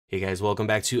Hey guys, welcome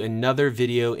back to another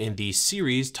video in the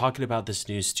series talking about this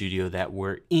new studio that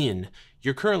we're in.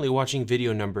 You're currently watching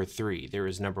video number 3. There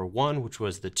is number 1, which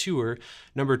was the tour.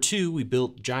 Number 2, we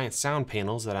built giant sound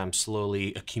panels that I'm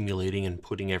slowly accumulating and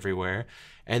putting everywhere.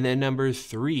 And then number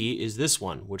 3 is this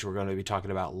one, which we're going to be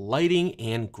talking about lighting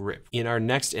and grip. In our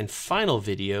next and final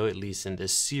video, at least in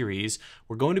this series,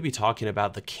 we're going to be talking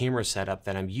about the camera setup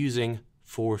that I'm using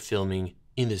for filming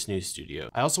in this new studio.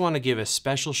 I also want to give a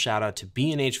special shout out to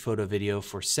B&H Photo Video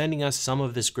for sending us some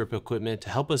of this grip equipment to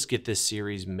help us get this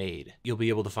series made. You'll be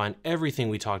able to find everything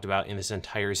we talked about in this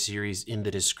entire series in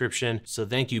the description, so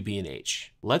thank you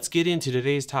B&H. Let's get into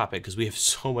today's topic because we have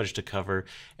so much to cover,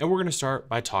 and we're going to start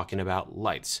by talking about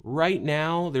lights. Right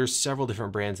now, there's several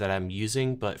different brands that I'm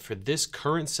using, but for this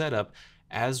current setup,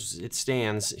 as it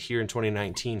stands here in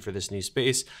 2019 for this new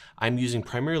space, I'm using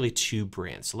primarily 2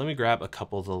 brands. So let me grab a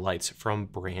couple of the lights from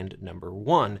brand number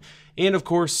 1. And of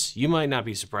course, you might not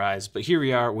be surprised, but here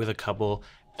we are with a couple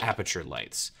aperture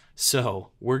lights.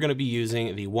 So we're going to be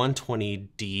using the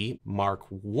 120D Mark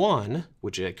I,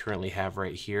 which I currently have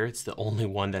right here. It's the only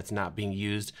one that's not being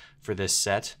used for this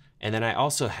set. And then I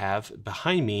also have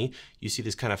behind me, you see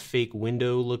this kind of fake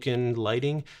window looking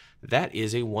lighting. That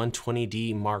is a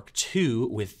 120D Mark II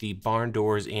with the barn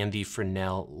doors and the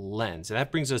Fresnel lens. And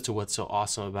that brings us to what's so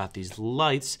awesome about these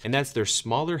lights, and that's their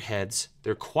smaller heads.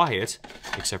 They're quiet,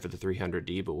 except for the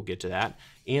 300D, but we'll get to that.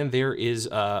 And there is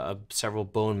several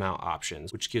bone mount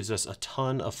options, which gives us a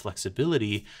ton of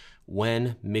flexibility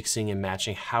when mixing and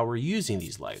matching how we're using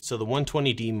these lights. So the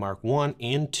 120D Mark I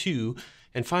and II,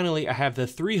 and finally, I have the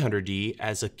 300D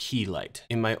as a key light.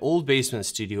 In my old basement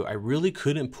studio, I really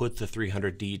couldn't put the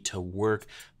 300D to work,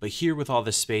 but here with all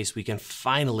this space, we can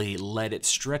finally let it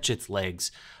stretch its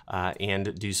legs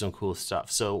and do some cool stuff.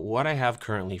 So what I have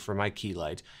currently for my key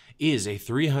light is a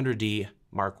 300D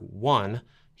Mark I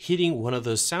hitting one of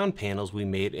those sound panels we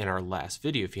made in our last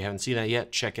video. If you haven't seen that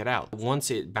yet, check it out.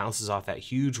 Once it bounces off that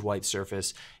huge white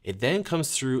surface, it then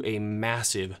comes through a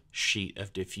massive sheet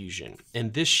of diffusion.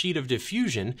 And this sheet of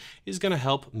diffusion is gonna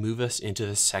help move us into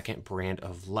the second brand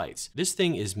of lights. This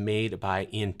thing is made by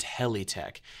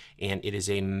IntelliTech, and it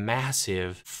is a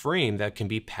massive frame that can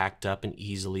be packed up and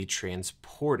easily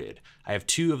transported. I have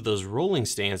 2 of those rolling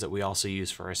stands that we also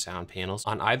use for our sound panels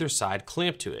on either side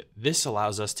clamped to it. This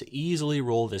allows us to easily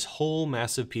roll this whole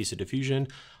massive piece of diffusion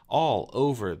all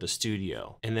over the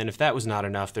studio. And then if that was not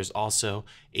enough, there's also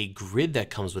a grid that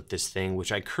comes with this thing,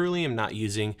 which I currently am not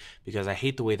using because I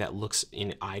hate the way that looks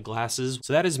in eyeglasses.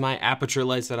 So that is my aperture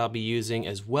lights that I'll be using,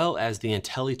 as well as the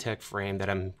IntelliTech frame that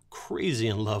I'm crazy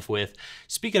in love with.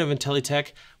 Speaking of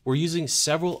IntelliTech, we're using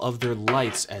several of their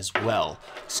lights as well.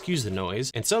 Excuse the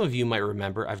noise. And some of you might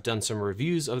remember I've done some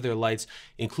reviews of their lights,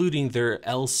 including their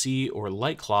LC or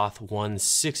Light Cloth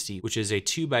 160, which is a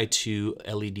 2x2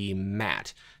 LED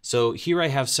matte. So here I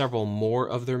have several more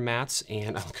of their mats,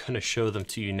 and I'm gonna show them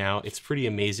to you now. It's pretty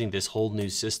amazing, this whole new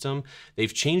system.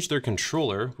 They've changed their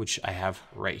controller, which I have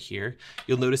right here.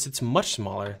 You'll notice it's much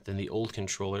smaller than the old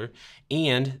controller,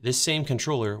 and this same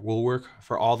controller will work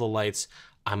for all the lights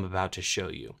I'm about to show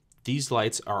you. These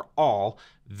lights are all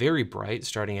very bright,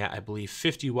 starting at, I believe,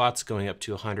 50 watts going up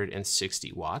to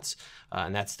 160 watts.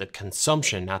 And that's the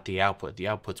consumption, not the output. The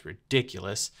output's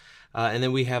ridiculous. And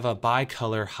then we have a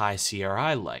bicolor high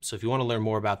CRI light. So if you want to learn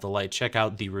more about the light, check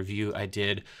out the review I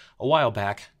did a while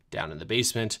back down in the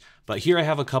basement. But here I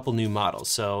have a couple new models.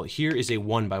 So here is a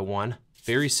 1x1,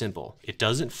 very simple. It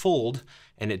doesn't fold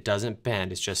and it doesn't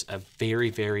bend. It's just a very,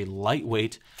 very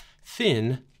lightweight,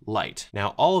 thin light. Now,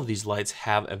 all of these lights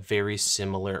have a very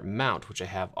similar mount, which I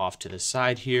have off to the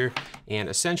side here. And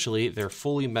essentially, they're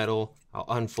fully metal. I'll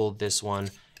unfold this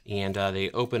one, and they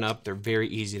open up. They're very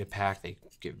easy to pack. They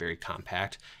get very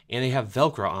compact, and they have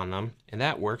Velcro on them, and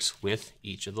that works with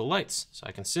each of the lights. So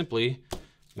I can simply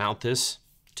mount this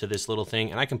to this little thing,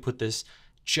 and I can put this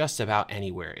just about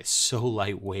anywhere. It's so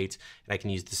lightweight, and I can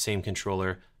use the same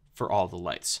controller for all the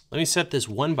lights. Let me set this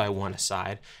 1x1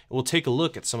 aside, and we'll take a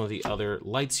look at some of the other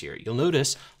lights here. You'll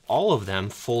notice all of them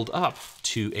fold up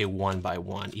to a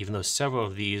 1x1, even though several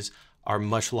of these are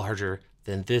much larger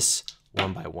than this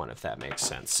 1x1, if that makes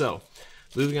sense. So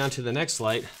moving on to the next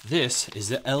light, this is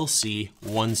the LC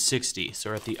 160. So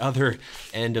we're at the other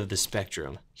end of the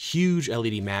spectrum. Huge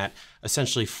LED matte,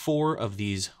 essentially 4 of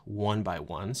these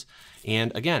 1x1s.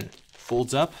 And again,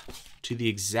 folds up to the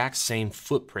exact same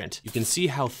footprint. You can see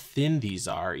how thin these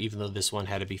are, even though this one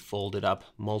had to be folded up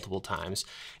multiple times.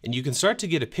 And you can start to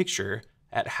get a picture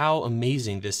at how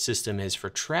amazing this system is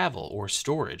for travel or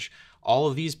storage. All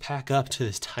of these pack up to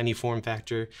this tiny form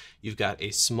factor. You've got a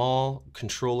small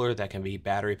controller that can be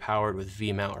battery powered with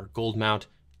V mount or gold mount.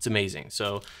 It's amazing.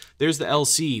 So there's the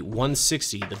LC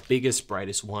 160, the biggest,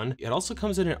 brightest one. It also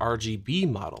comes in an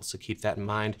RGB model, so keep that in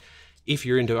mind if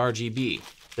you're into RGB.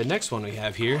 The next one we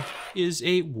have here is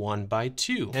a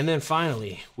 1x2. And then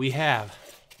finally, we have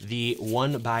the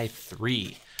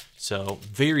 1x3. So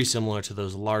very similar to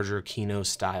those larger Kino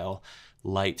style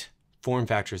light form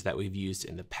factors that we've used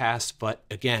in the past, but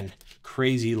again,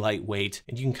 crazy lightweight.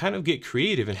 And you can kind of get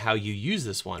creative in how you use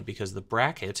this one because the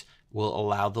bracket will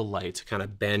allow the light to kind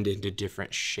of bend into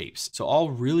different shapes. So all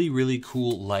really, really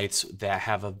cool lights that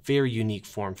have a very unique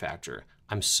form factor.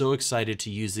 I'm so excited to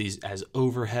use these as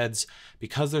overheads.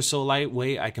 Because they're so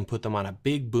lightweight, I can put them on a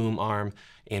big boom arm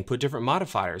and put different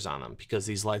modifiers on them because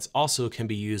these lights also can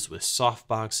be used with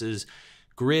softboxes,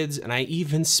 grids, and I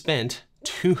even spent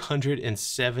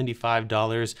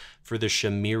 $275 for the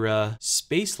Shimera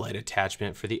space light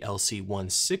attachment for the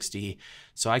LC160.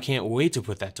 So I can't wait to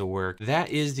put that to work.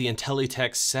 That is the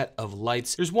Intelitech set of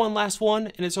lights. There's one last one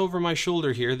and it's over my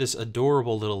shoulder here, this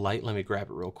adorable little light. Let me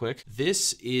grab it real quick.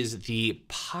 This is the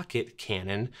Pocket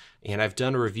Cannon and I've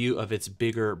done a review of its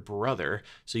bigger brother.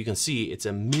 So you can see it's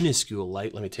a minuscule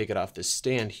light. Let me take it off this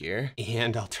stand here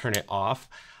and I'll turn it off.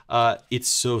 It's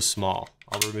so small.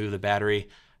 I'll remove the battery.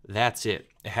 That's it.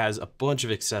 It has a bunch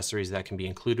of accessories that can be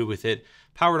included with it,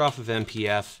 powered off of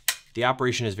MPF. The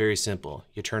operation is very simple.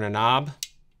 You turn a knob,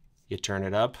 you turn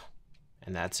it up,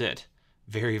 and that's it.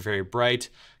 Very, very bright,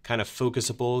 kind of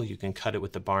focusable. You can cut it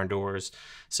with the barn doors.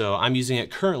 So I'm using it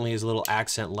currently as a little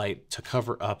accent light to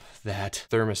cover up that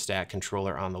thermostat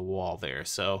controller on the wall there.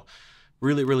 So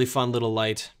really, really fun little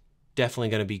light. Definitely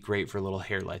going to be great for little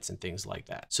hair lights and things like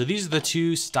that. So these are the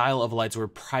two style of lights we're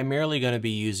primarily going to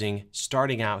be using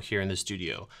starting out here in the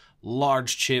studio.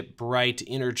 Large chip, bright,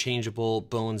 interchangeable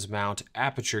Bones mount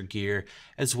aperture gear,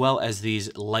 as well as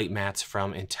these light mats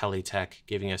from Intelitech,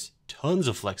 giving us tons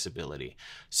of flexibility.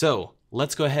 So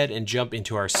let's go ahead and jump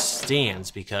into our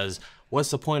stands because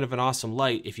what's the point of an awesome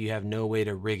light if you have no way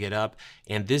to rig it up?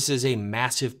 And this is a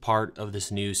massive part of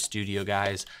this new studio,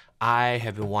 guys. I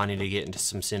have been wanting to get into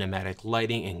some cinematic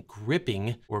lighting and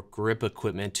gripping or grip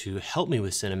equipment to help me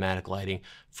with cinematic lighting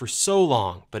for so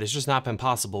long, but it's just not been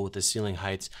possible with the ceiling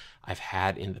heights I've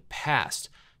had in the past.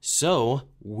 So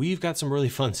we've got some really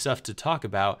fun stuff to talk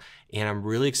about, and I'm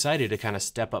really excited to kind of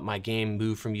step up my game,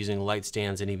 move from using light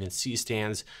stands and even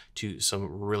C-stands to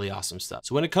some really awesome stuff.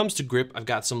 So when it comes to grip, I've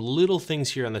got some little things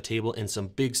here on the table and some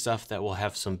big stuff that we'll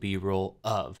have some B-roll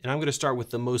of. And I'm gonna start with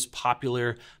the most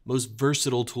popular, most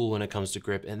versatile tool when it comes to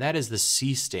grip, and that is the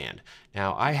C-stand.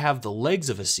 Now I have the legs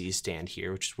of a C-stand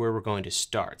here, which is where we're going to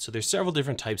start. So there's several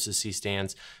different types of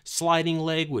C-stands. Sliding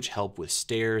leg, which help with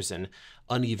stairs and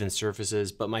uneven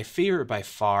surfaces, but my favorite by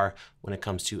far when it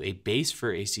comes to a base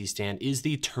for a C-stand is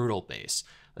the turtle base.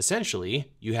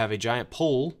 Essentially, you have a giant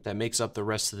pole that makes up the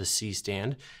rest of the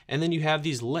C-stand, and then you have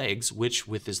these legs, which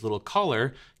with this little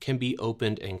collar can be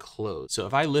opened and closed. So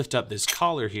if I lift up this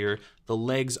collar here, the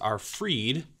legs are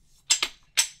freed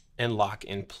and lock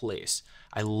in place.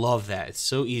 I love that. It's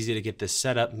so easy to get this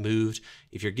set up, moved.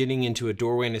 If you're getting into a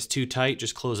doorway and it's too tight,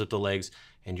 just close up the legs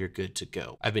and you're good to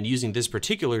go. I've been using this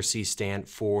particular C-stand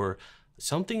for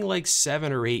something like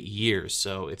 7 or 8 years,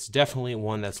 so it's definitely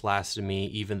one that's lasted me,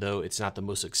 even though it's not the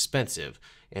most expensive,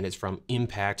 and it's from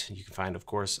Impact. You can find, of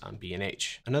course, on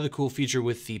B&H. Another cool feature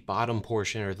with the bottom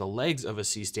portion or the legs of a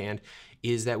C-stand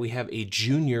is that we have a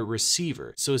junior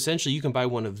receiver. So essentially you can buy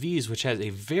one of these, which has a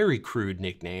very crude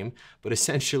nickname, but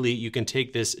essentially you can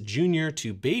take this junior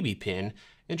to baby pin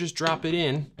and just drop it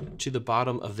in to the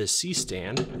bottom of this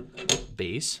C-stand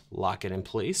base, lock it in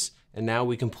place, and now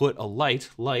we can put a light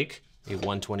like a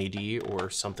 120D or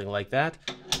something like that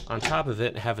on top of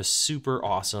it and have a super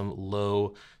awesome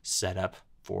low setup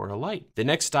for a light. The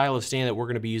next style of stand that we're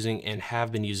going to be using and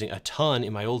have been using a ton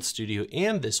in my old studio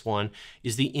and this one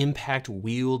is the Impact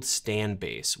wheeled stand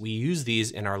base. We used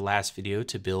these in our last video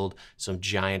to build some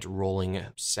giant rolling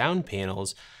sound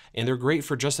panels, and they're great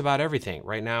for just about everything.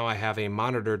 Right now I have a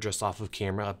monitor just off of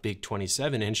camera, a big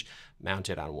 27-inch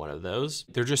mounted on one of those.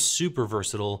 They're just super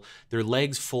versatile. Their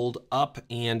legs fold up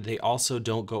and they also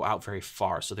don't go out very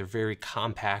far. So they're very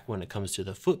compact when it comes to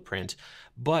the footprint.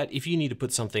 But if you need to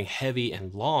put something heavy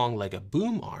and long like a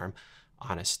boom arm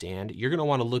on a stand, you're gonna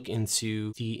wanna look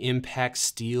into the Impact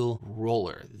Steel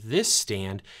Roller. This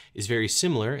stand is very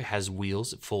similar. It has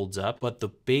wheels, it folds up, but the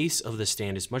base of the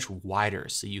stand is much wider,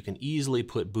 so you can easily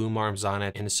put boom arms on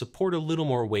it and support a little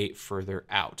more weight further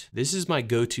out. This is my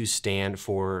go-to stand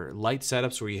for light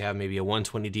setups where you have maybe a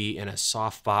 120D and a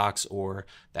softbox or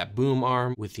that boom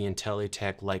arm with the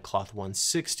Intelitech Light Cloth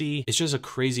 160. It's just a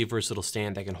crazy versatile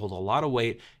stand that can hold a lot of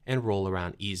weight and roll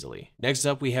around easily. Next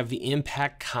up, we have the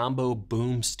Impact Combo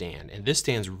boom stand, and this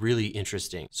stand's really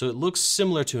interesting. So it looks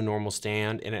similar to a normal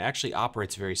stand, and it actually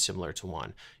operates very similar to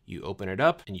one. You open it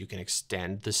up and you can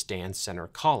extend the stand center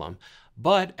column.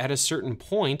 But at a certain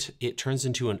point, it turns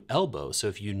into an elbow. So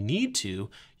if you need to,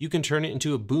 you can turn it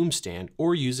into a boom stand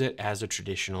or use it as a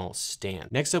traditional stand.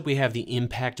 Next up, we have the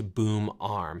impact boom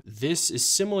arm. This is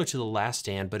similar to the last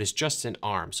stand, but it's just an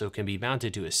arm. So it can be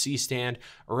mounted to a C stand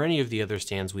or any of the other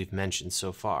stands we've mentioned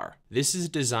so far. This is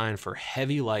designed for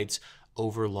heavy lights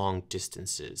over long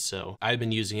distances. So I've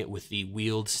been using it with the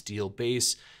wheeled steel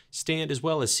base stand as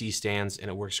well as C stands, and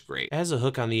it works great. It has a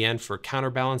hook on the end for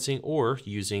counterbalancing or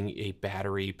using a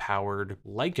battery powered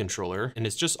light controller, and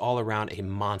it's just all around a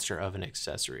monster of an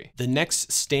accessory. The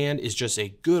next stand is just a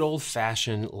good old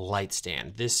fashioned light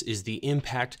stand. This is the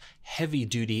Impact heavy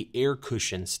duty air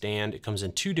cushion stand. It comes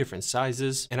in 2 different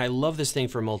sizes, and I love this thing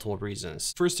for multiple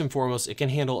reasons. First and foremost, it can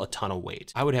handle a ton of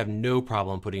weight. I would have no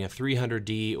problem putting a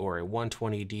 300D or a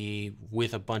 120D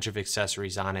with a bunch of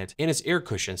accessories on it, and it's air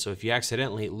cushion, so if you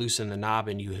accidentally loosen the knob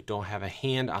and you don't have a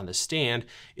hand on the stand,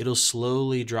 it'll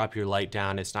slowly drop your light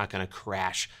down. It's not going to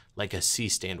crash like a C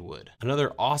stand would.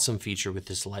 Another awesome feature with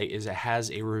this light is it has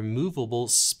a removable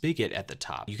spigot at the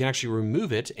top. You can actually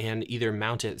remove it and either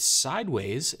mount it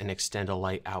sideways and extend a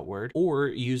light outward, or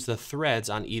use the threads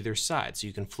on either side. So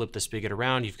you can flip the spigot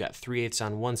around. You've got 3/8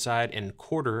 on one side and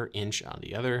 1/4 inch on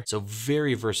the other. So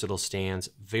very versatile stands,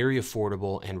 very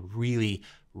affordable, and really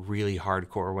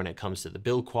hardcore when it comes to the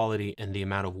build quality and the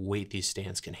amount of weight these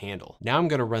stands can handle. Now I'm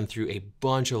going to run through a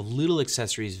bunch of little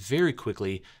accessories very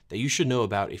quickly that you should know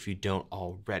about if you don't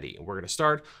already. And we're going to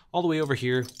start all the way over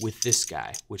here with this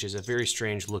guy, which is a very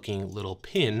strange looking little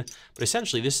pin, but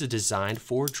essentially this is designed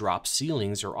for drop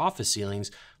ceilings or office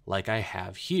ceilings like I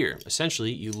have here.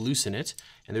 Essentially you loosen it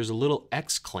and there's a little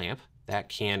X clamp that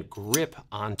can grip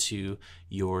onto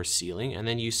your ceiling, and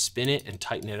then you spin it and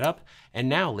tighten it up. And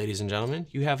now, ladies and gentlemen,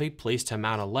 you have a place to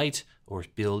mount a light or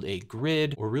build a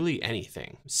grid or really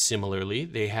anything. Similarly,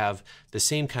 they have the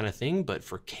same kind of thing, but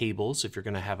for cables. If you're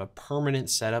gonna have a permanent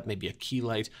setup, maybe a key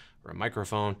light or a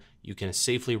microphone, you can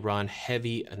safely run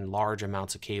heavy and large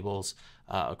amounts of cables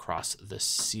across the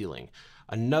ceiling.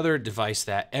 Another device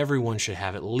that everyone should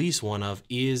have at least one of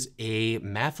is a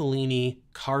Mathellini,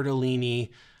 Cardellini,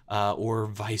 or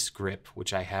vice grip,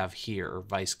 which I have here, or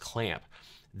vice clamp.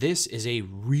 This is a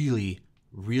really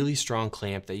strong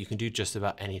clamp that you can do just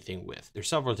about anything with. There's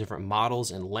several different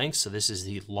models and lengths, so this is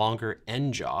the longer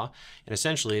end jaw, and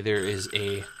essentially there is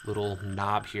a little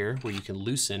knob here where you can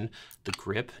loosen the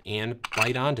grip and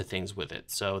bite onto things with it.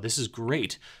 So this is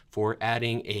great for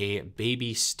adding a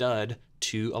baby stud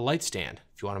to a light stand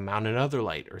if you want to mount another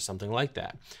light or something like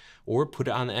that. Or put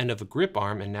it on the end of a grip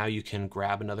arm and now you can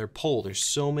grab another pole. There's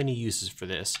so many uses for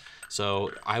this.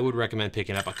 So I would recommend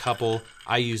picking up a couple.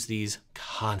 I use these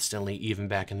constantly, even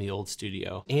back in the old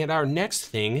studio. And our next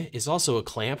thing is also a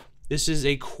clamp. This is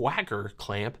a quacker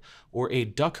clamp or a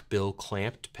duckbill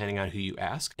clamp, depending on who you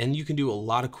ask. And you can do a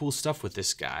lot of cool stuff with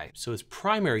this guy. So its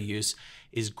primary use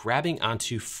is grabbing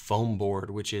onto foam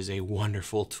board, which is a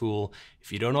wonderful tool.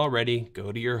 If you don't already,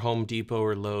 go to your Home Depot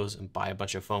or Lowe's and buy a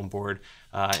bunch of foam board.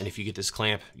 And if you get this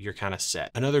clamp, you're kind of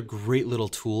set. Another great little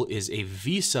tool is a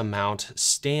VESA mount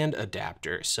stand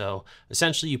adapter. So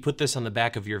essentially you put this on the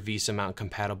back of your VESA mount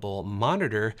compatible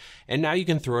monitor, and now you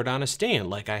can throw it on a stand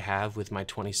like I have with my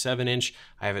 27-inch.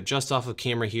 I have it just off of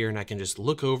camera here and I can just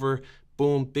look over,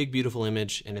 boom, big beautiful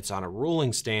image, and it's on a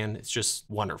rolling stand. It's just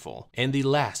wonderful. And the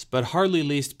last but hardly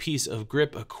least piece of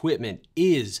grip equipment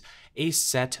is a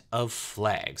set of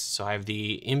flags. So I have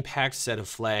the Impact set of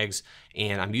flags,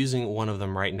 and I'm using one of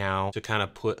them right now to kind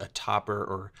of put a topper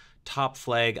or top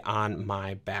flag on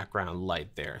my background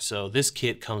light there. So this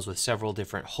kit comes with several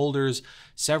different holders,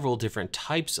 several different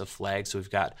types of flags. So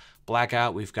we've got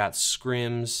blackout, we've got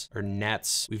scrims or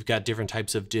nets, we've got different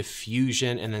types of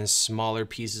diffusion, and then smaller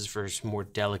pieces for more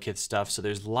delicate stuff. So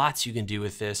there's lots you can do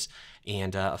with this,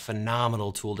 and a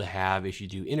phenomenal tool to have if you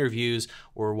do interviews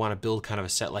or want to build kind of a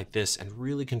set like this and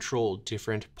really control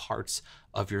different parts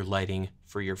of your lighting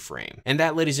for your frame. And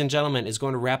that, ladies and gentlemen, is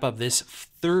going to wrap up this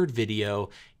 3rd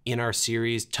video in our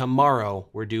series. Tomorrow,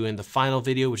 we're doing the final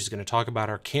video, which is going to talk about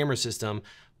our camera system.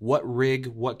 What rig,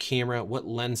 what camera, what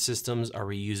lens systems are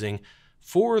we using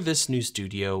for this new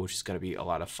studio, which is going to be a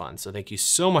lot of fun. So thank you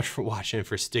so much for watching,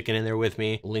 for sticking in there with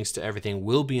me. Links to everything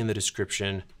will be in the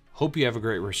description. Hope you have a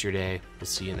great rest of your day. We'll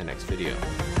see you in the next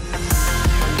video.